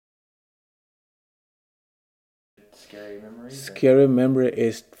scary memory? Scary memory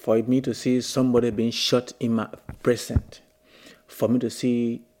is for me to see somebody being shot in my present. For me to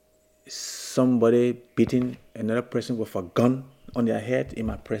see somebody beating another person with a gun on their head in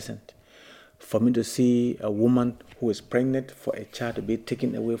my present. For me to see a woman who is pregnant for a child to be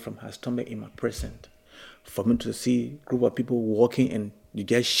taken away from her stomach in my present. For me to see a group of people walking and you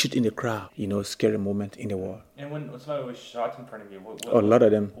get shot in the crowd, scary moment in the world. And when somebody was shot in front of you, A lot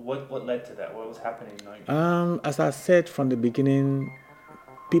of them. What led to that? What was happening? As I said from the beginning,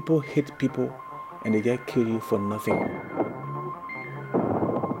 people hate people and they get kill you for nothing.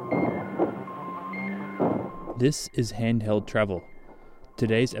 This is Handheld Travel.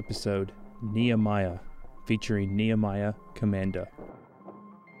 Today's episode, Nehemiah, featuring Nehemiah Commander.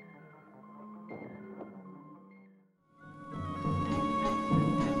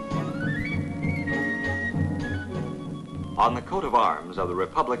 On the coat of arms of the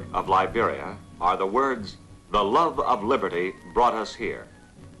Republic of Liberia are the words, "The love of liberty brought us here."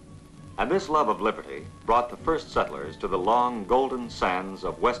 And this love of liberty brought the first settlers to the long golden sands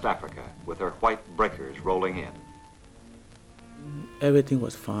of West Africa with their white breakers rolling in. Everything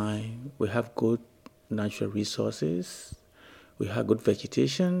was fine. We have good natural resources. We have good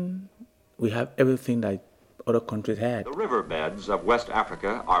vegetation. We have everything that other countries had. The riverbeds of West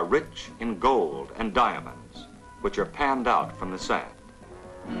Africa are rich in gold and diamonds, which are panned out from the sand.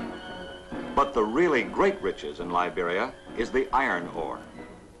 But the really great riches in Liberia is the iron ore.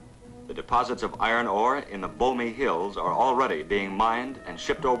 The deposits of iron ore in the Bomi Hills are already being mined and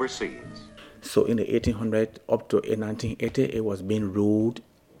shipped overseas. So in the 1800s up to 1980, it was being ruled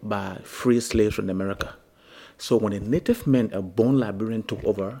by free slaves from America. So when the native men, a born Liberian, took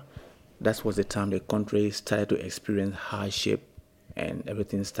over, that was the time the country started to experience hardship and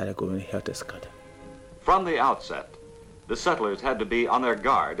everything started going helter-skelter. From the outset, the settlers had to be on their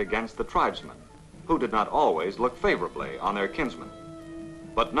guard against the tribesmen, who did not always look favorably on their kinsmen.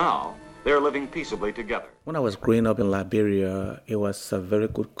 But now, they're living peaceably together. When I was growing up in Liberia, it was a very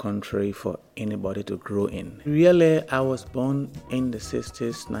good country for anybody to grow in. Really, I was born in the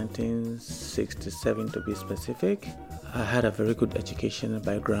 60s, 1967 to be specific. I had a very good educational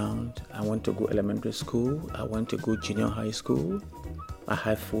background. I went to go elementary school. I went to go junior high school. I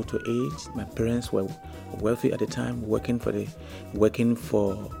had food to eat. My parents were wealthy at the time, working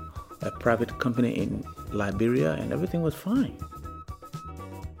for a private company in Liberia, and everything was fine.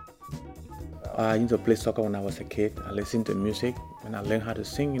 I used to play soccer when I was a kid. I listened to music when I learned how to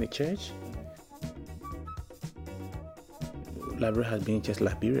sing in the church. Liberia has been just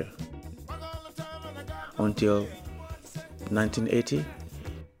Liberia until 1980.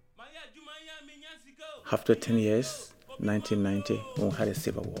 After 10 years, 1990, when we had a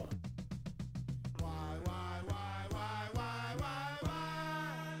civil war.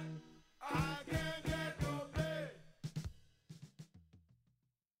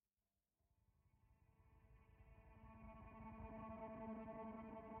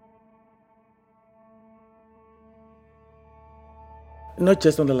 Not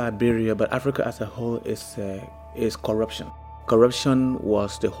just only Liberia, but Africa as a whole is corruption. Corruption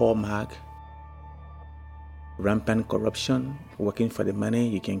was the hallmark. Rampant corruption, working for the money,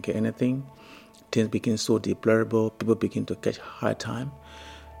 you can get anything. Things became so deplorable, people begin to catch hard time.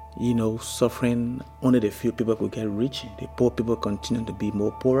 Suffering, only the few people could get rich. The poor people continue to be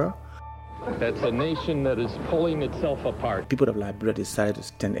more poorer. That's a nation that is pulling itself apart. People of Liberia decided to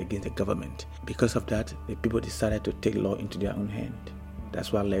stand against the government. Because of that, the people decided to take law into their own hand.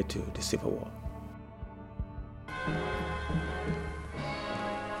 That's what led to the Civil War.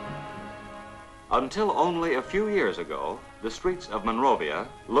 Until only a few years ago, the streets of Monrovia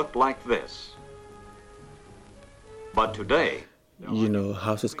looked like this. But today,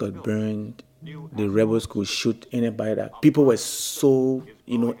 houses got burned. The rebels could shoot anybody. That people were so,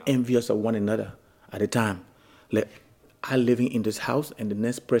 envious of one another at the time. Like, I'm living in this house and the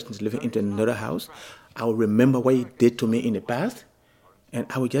next person is living into another house. I will remember what he did to me in the past. And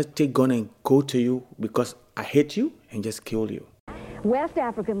I will just take gun and go to you because I hate you and just kill you. West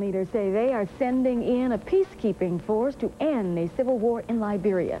African leaders say they are sending in a peacekeeping force to end a civil war in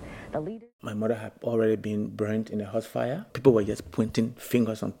Liberia. My mother had already been burned in a house fire. People were just pointing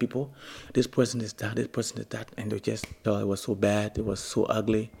fingers on people. This person is that, this person is that. And they just thought it was so bad, it was so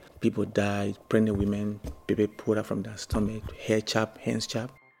ugly. People died, pregnant women, people pulled out from their stomach, hair chopped, hands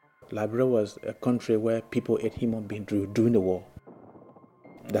chopped. Liberia was a country where people ate human beings during the war.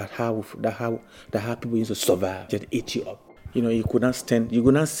 That's how people used to survive, just eat you up. You could not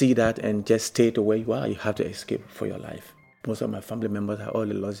see that and just stay to where you are. You have to escape for your life. Most of my family members have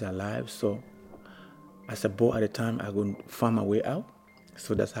already lost their lives, so as a boy at the time, I could find my way out.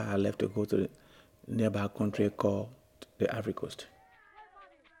 So that's how I left to go to the nearby country called the Ivory Coast.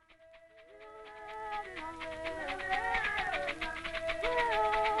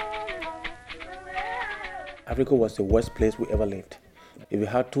 Africa was the worst place we ever lived. If you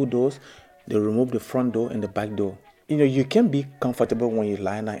had 2 doors, they removed the front door and the back door. You can't be comfortable when you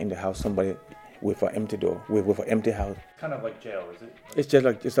lie down in the house, somebody with an empty door, with an empty house. Kind of like jail, is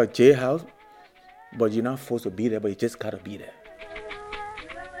it? It's like jail house, but you're not forced to be there, but you just gotta be there.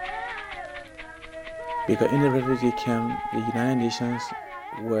 Because in the refugee camp, the United Nations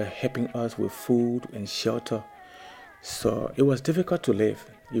were helping us with food and shelter. So it was difficult to live.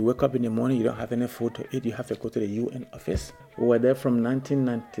 You wake up in the morning, you don't have any food to eat, you have to go to the UN office. We were there from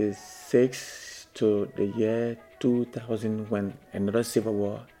 1996 to the year 2000 when another civil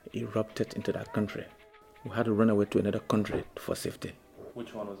war erupted into that country. We had to run away to another country for safety.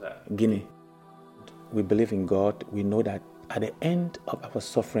 Which one was that? Guinea. We believe in God. We know that at the end of our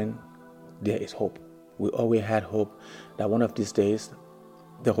suffering, there is hope. We always had hope that one of these days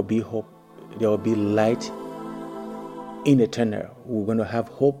there will be hope, there will be light in eternal. We're going to have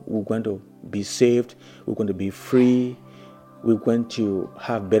hope, we're going to be saved, we're going to be free, we're going to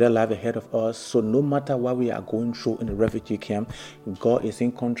have better life ahead of us. So no matter what we are going through in the refugee camp, God is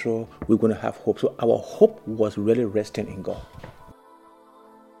in control, we're going to have hope. So our hope was really resting in God.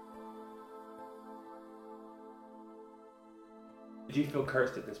 Did you feel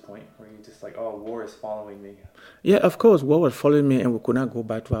cursed at this point? Were you just like, oh, war is following me? Yeah, of course, war was following me, and we could not go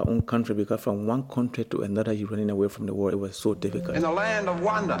back to our own country because from one country to another, you're running away from the war. It was so difficult. In the land of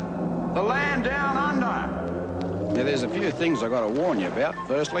wonder, the land down under. Now, there's a few things I've got to warn you about.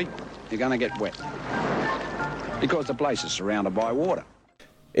 Firstly, you're going to get wet because the place is surrounded by water.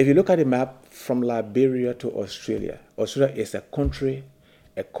 If you look at the map from Liberia to Australia, Australia is a country,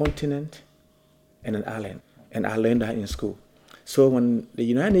 a continent, and an island. And I learned that in school. So when the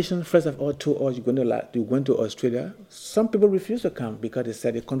United Nations first of all told us you're going to Australia, some people refused to come because they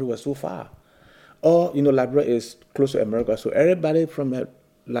said the country was so far. Or Liberia is close to America, so everybody from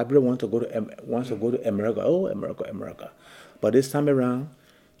Liberia wants to go to America. Oh, America. But this time around,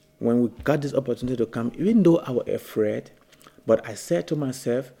 when we got this opportunity to come, even though I was afraid, but I said to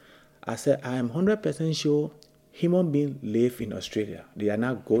myself, I am 100% sure human beings live in Australia. They are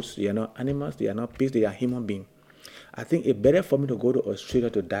not goats, they are not animals, they are not pigs, they are human beings. I think it's better for me to go to Australia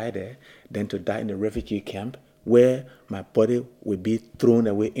to die there than to die in a refugee camp where my body will be thrown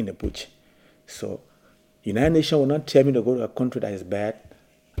away in the bush. So, United Nations will not tell me to go to a country that is bad.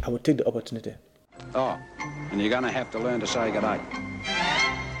 I will take the opportunity. Oh, and you're going to have to learn to say good day.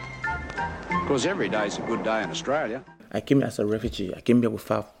 Because every day is a good day in Australia. I came here as a refugee. I came here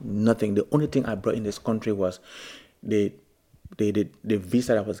without nothing. The only thing I brought in this country was the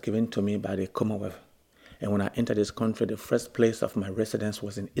visa that was given to me by the Commonwealth. And when I entered this country, the first place of my residence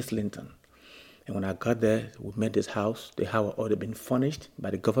was in Islington. And when I got there, we met this house. The house had already been furnished by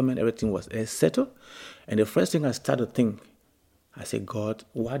the government. Everything was settled. And the first thing I started to think, I said, God,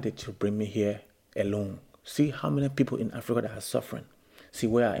 why did you bring me here alone? See how many people in Africa that are suffering. See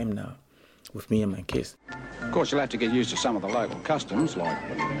where I am now with me and my kids. Of course, you'll have to get used to some of the local customs, like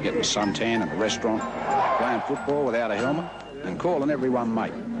getting a suntan in a restaurant, playing football without a helmet, and calling everyone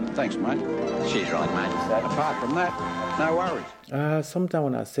mate. Thanks, mate. She's right, mate. Apart from that, no worries. Sometimes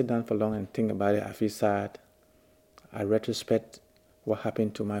when I sit down for long and think about it, I feel sad. I retrospect what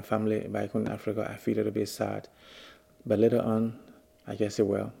happened to my family back in Africa. I feel a little bit sad. But later on, I just say,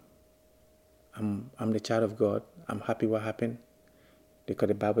 well, I'm the child of God. I'm happy what happened. Because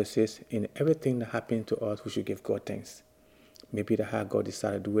the Bible says, in everything that happened to us, we should give God thanks. Maybe that's how God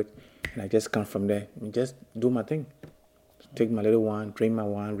decided to do it. And I just come from there and just do my thing. Take my little wine, drink my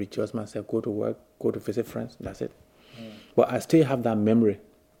wine, rejoice myself, go to work, go to visit friends. That's it. But I still have that memory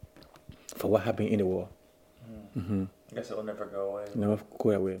for what happened in the war. I guess it will never go away. Never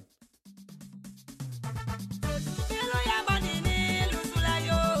go away.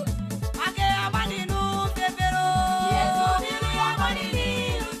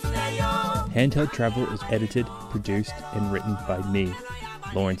 Handheld Travel is edited, produced, and written by me,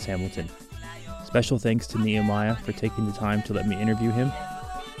 Lawrence Hamilton. Special thanks to Nehemiah for taking the time to let me interview him.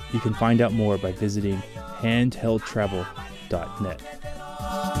 You can find out more by visiting handheldtravel.net.